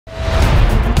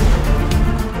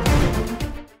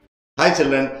Hi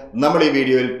children, നമ്മൾ ഈ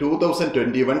വീഡിയോയിൽ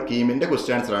 2021 കീമിന്റെ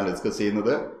ക്വസ്റ്റ്യൻ ആൻസർ ആണ് ഡിസ്കസ്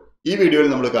ചെയ്യുന്നത്. ഈ വീഡിയോയിൽ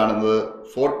നമ്മൾ കാണുന്നത്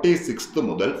 46th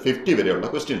മുതൽ 50 വരെയുള്ള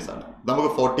ക്വസ്റ്റ്യൻസ് ആണ്. നമുക്ക്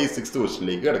 46th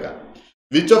ക്വസ്റ്റ്യനിലേക്ക് കിടക്കാം.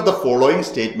 Which of the following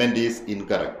statement is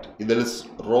incorrect? ഇതിൽ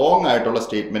റോങ് ആയിട്ടുള്ള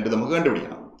സ്റ്റേറ്റ്മെന്റ് നമുക്ക്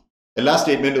കണ്ടുപിടിക്കണം. എല്ലാ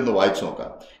സ്റ്റേറ്റ്മെന്റും ഒന്ന് വായിച്ചു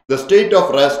നോക്കാം. The state of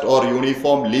rest or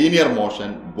uniform linear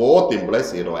motion both imply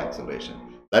zero acceleration.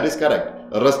 That is correct.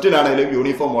 റെസ്റ്റിലാണെങ്കിലും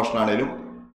uniform motion ആണെങ്കിലും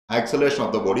acceleration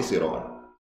of the body zero ആണ്.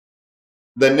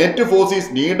 The net force is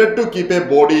needed to keep a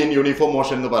body in uniform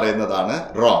motion എന്ന് പറയുന്നതാണ്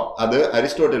wrong. അത്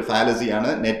Aristotle fallacy ആണ്.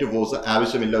 Net force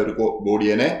ആവശ്യമില്ല ഒരു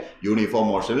ബോഡിയെ uniform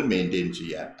മോഷനിൽ maintain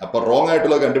ചെയ്യാൻ. അപ്പൊ റോങ്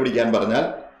ആയിട്ടുള്ളത് കണ്ടുപിടിക്കാൻ പറഞ്ഞാൽ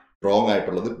റോങ്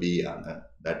ആയിട്ടുള്ളത് ബി ആണ്.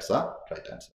 That's A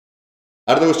right answer.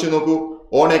 അടുത്ത ക്വസ്റ്റ്യൻ നോക്കൂ.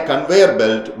 On A conveyor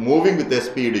belt moving with a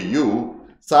speed u,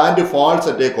 sand falls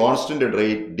at a constant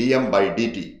rate dm by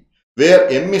dt, where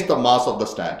m is the mass of the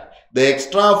stand. The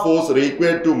extra force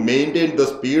required to maintain the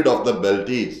speed of the belt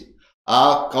is. ആ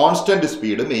constant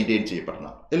speed maintain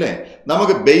ചെയ്യപ്പെടണം അല്ലേ.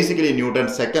 നമുക്ക് basically newton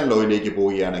second ലോയിലേക്ക്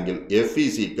പോവുകയാണെങ്കിൽ F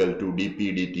is equal to D P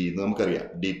D T എന്ന് നമുക്കറിയാം.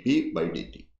 D P by D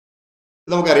T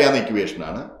നമുക്കറിയാവുന്ന equation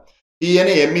ആണ്.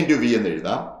 ടിനെ M into V എന്ന്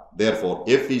എഴുതാം. Therefore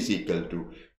F is equal to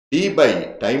D by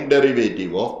time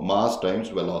derivative of mass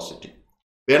times velocity.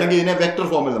 വേണമെങ്കിൽ ഇതിനെ vector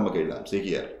ഫോമിൽ നമുക്ക് എഴുതാം. സി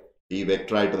ഹിയർ ഈ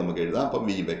വെക്ടർ ആയിട്ട് നമുക്ക് എഴുതാം. അപ്പം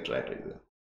വി വെക്ടർ ആയിട്ട് എഴുതാം.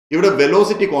 ഇവിടെ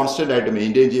വെലോസിറ്റി കോൺസ്റ്റന്റ് ആയിട്ട്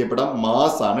മെയിൻറ്റെയിൻ ചെയ്യപ്പെടാം.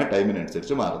 മാസ് ആണ്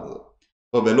ടൈമിനനുസരിച്ച് മാറുന്നത്.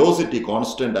 അപ്പോൾ വെലോസിറ്റി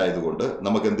കോൺസ്റ്റന്റ് ആയതുകൊണ്ട്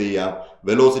നമുക്ക് എന്ത് ചെയ്യാം?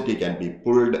 Velocity can be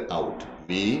pulled out.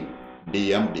 V D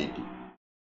M D T,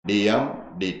 D M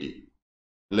D T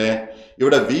അല്ലേ.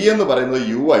 ഇവിടെ വി എന്ന് പറയുന്നത്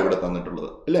യു ആ ഇവിടെ തന്നിട്ടുള്ളത്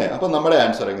അല്ലേ. അപ്പൊ നമ്മുടെ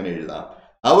ആൻസർ എങ്ങനെ എഴുതാം?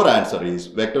 അവർ ആൻസർ ഈസ്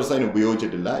വെക്ടർ സൈൻ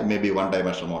ഉപയോഗിച്ചിട്ടില്ല. May be one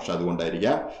dimension motion,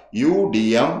 അതുകൊണ്ടായിരിക്കാം U D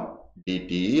M D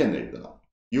T എന്ന് എഴുതണം.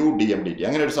 U D M D T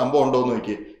അങ്ങനെ ഒരു സംഭവം ഉണ്ടോ എന്ന്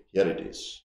നോക്കി. Here it is.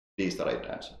 It is the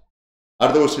right answer.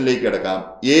 അടുത്ത ക്വസ്റ്റ്യനിലേക്ക് കിടക്കാം.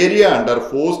 Area under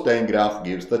force time graph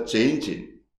gives the change in.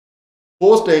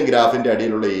 Force time ഗ്രാഫിന്റെ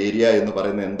അടിയിലുള്ള ഏരിയ എന്ന്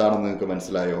പറയുന്നത് എന്താണെന്ന് നിങ്ങൾക്ക്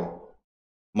മനസ്സിലായോ?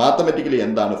 മാത്തമെറ്റിക്കലി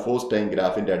എന്താണ് ഫോഴ്സ് ടൈം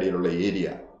ഗ്രാഫിന്റെ അടിയിലുള്ള area?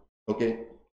 Okay,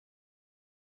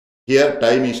 here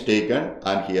time is taken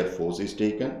and here force is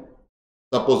taken.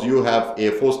 Suppose you have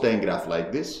A force time graph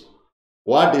like this.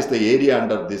 What is the area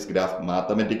under this graph?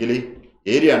 Mathematically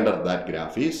area under that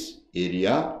graph is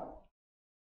area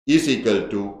is equal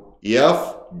to F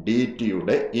D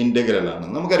ടിയുടെ integral ആണ്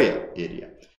നമുക്കറിയാം area.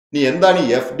 ഇനി എന്താണ് ഈ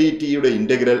F D ടിയുടെ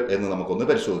integral എന്ന് നമുക്കൊന്ന്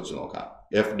പരിശോധിച്ച് നോക്കാം.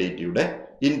 എഫ് ഡി ടിയുടെ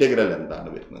ഇന്റഗ്രൽ എന്താണ്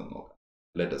വരുന്നത് നോക്കാം.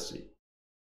 Let us see.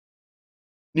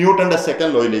 ന്യൂട്ടന്റെ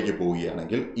സെക്കൻഡ് ലോയിലേക്ക്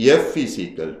പോവുകയാണെങ്കിൽ F is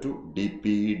equal to D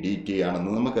P D T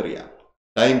ആണെന്ന് നമുക്കറിയാം.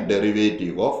 Time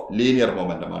derivative of linear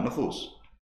momentum ആണ് ഫോഴ്സ്.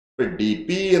 ഇപ്പൊ ഡി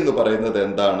പി എന്ന് പറയുന്നത്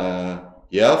എന്താണ്?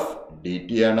 എഫ് ഡി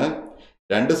ടി ആണ്.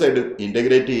 രണ്ട് സൈഡ്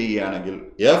ഇന്റഗ്രേറ്റ് ചെയ്യുകയാണെങ്കിൽ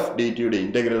എഫ് ഡി ടിയുടെ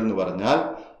ഇന്റഗ്രൽ എന്ന് പറഞ്ഞാൽ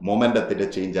മൊമെന്റത്തിന്റെ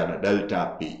ചേഞ്ച് ആണ്, delta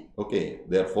P. Okay,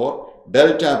 therefore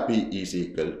delta P is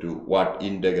equal to what?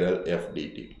 Integral F D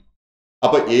T.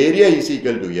 അപ്പൊ area is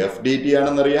equal to F D T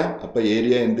ആണെന്നറിയാം. അപ്പൊ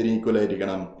ഏരിയ എന്തിന് ഈക്വൽ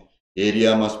ആയിരിക്കണം?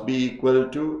 Area must be equal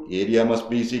two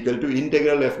is equal to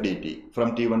integral F D T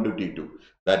from T1 to T2.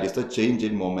 That is the change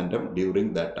in momentum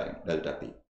during that time, delta P.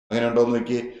 അങ്ങനെ ഉണ്ടോ എന്ന്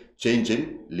നോക്കിയേ. Change in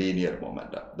linear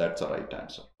momentum. That's A right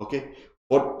answer. Okay,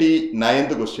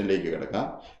 49th ക്വസ്റ്റ്യനിലേക്ക് കിടക്കാം.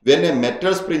 When a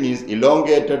metal spring is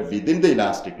elongated within the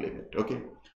elastic limit, okay,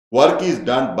 work is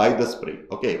done by the spring.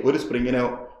 Okay, ഒരു സ്പ്രിങ്ങിനെ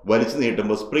വലിച്ചു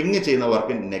നീട്ടുമ്പോൾ spring ചെയ്യുന്ന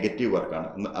work negative വർക്കാണ്.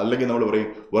 അല്ലെങ്കിൽ നമ്മൾ പറയും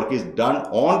work is done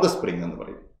on the spring എന്ന്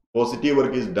പറയും. Positive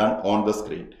work is done on the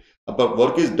screen. അപ്പൊ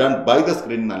work is done by the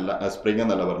screen എന്നല്ല, സ്പ്രിങ്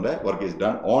എന്നല്ല പറയണ്ടേ, work is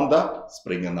done on the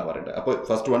spring എന്നാ പറയണ്ടേ. അപ്പൊ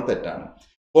ഫസ്റ്റ് വൺ തെറ്റാണ്.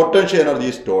 Potential energy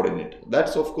is stored in it.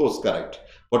 That's of course correct.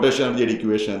 Potential എനർജിയുടെ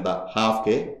equation എന്താ?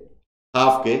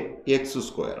 ഹാഫ് കെ എക്സ്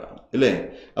സ്ക്വയർ ആണ് അല്ലേ.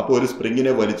 അപ്പോൾ ഒരു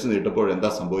സ്പ്രിങ്ങിനെ വലിച്ചു നീട്ടുമ്പോൾ എന്താ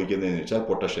സംഭവിക്കുന്നതെന്ന് വെച്ചാൽ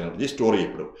പൊട്ടൻഷ്യൽ എനർജി സ്റ്റോർ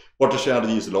ചെയ്യപ്പെടും. Potential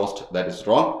energy is lost. That is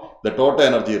wrong. The total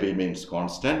energy remains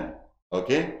constant.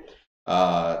 Okay,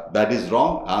 that is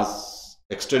wrong. As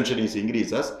extension is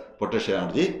increases, potential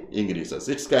energy increases.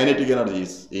 It's kinetic energy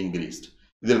is increased.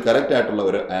 ഇതിൽ correct ആയിട്ടുള്ള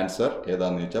ഒരു answer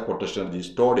ഏതാണെന്ന് വെച്ചാൽ potential energy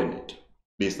stored in it.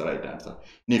 Is the right answer.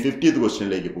 ഇനി 50th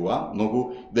ക്വസ്റ്റ്യനിലേക്ക് പോവാം. നോക്കൂ.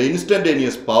 The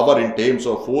instantaneous power in terms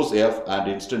of force F and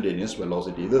instantaneous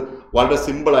velocity. ഇത് വളരെ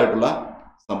സിമ്പിൾ ആയിട്ടുള്ള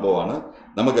സംഭവമാണ്.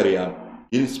 നമുക്കറിയാം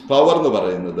പവർ എന്ന്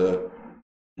പറയുന്നത്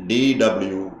D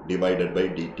W divided by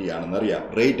D T ആണെന്നറിയാം.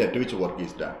 Rate at which work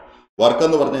is done. Work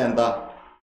എന്ന് പറഞ്ഞാൽ എന്താ?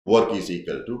 Work is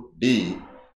equal to D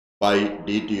by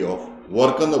D T of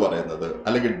work എന്ന് പറയുന്നത്,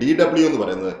 അല്ലെങ്കിൽ ഡി ഡബ്ല്യു എന്ന്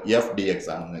പറയുന്നത് എഫ് ഡി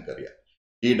എക്സ് ആണെന്ന് നിങ്ങൾക്കറിയാം.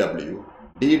 D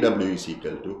W is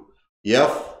equal to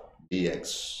F D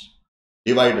X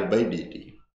divided by D T.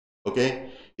 Okay,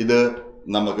 ഇത്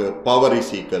നമുക്ക് power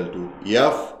is equal to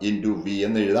F into V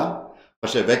എന്ന് എഴുതാം.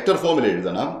 പക്ഷെ വെക്ടർ ഫോമിൽ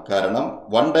എഴുതണം. കാരണം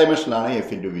വൺ ഡയമെൻഷനിലാണ്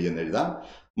എഫ് ഇൻറ്റു വി എന്ന് എഴുതാം.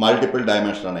 മൾട്ടിപ്പിൾ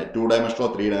ഡയമെൻഷൻ ആണ്, 2 ഡയമെൻഷനോ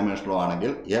 3 ഡയമെൻഷനോ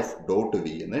ആണെങ്കിൽ എഫ് ഡോട്ട്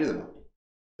വി എന്ന് എഴുതണം.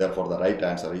 Therefore, the right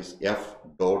answer is F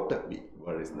dot V.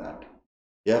 Where is that?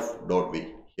 F dot V.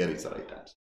 Here is the right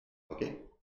answer. Okay.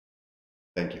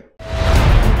 Thank you.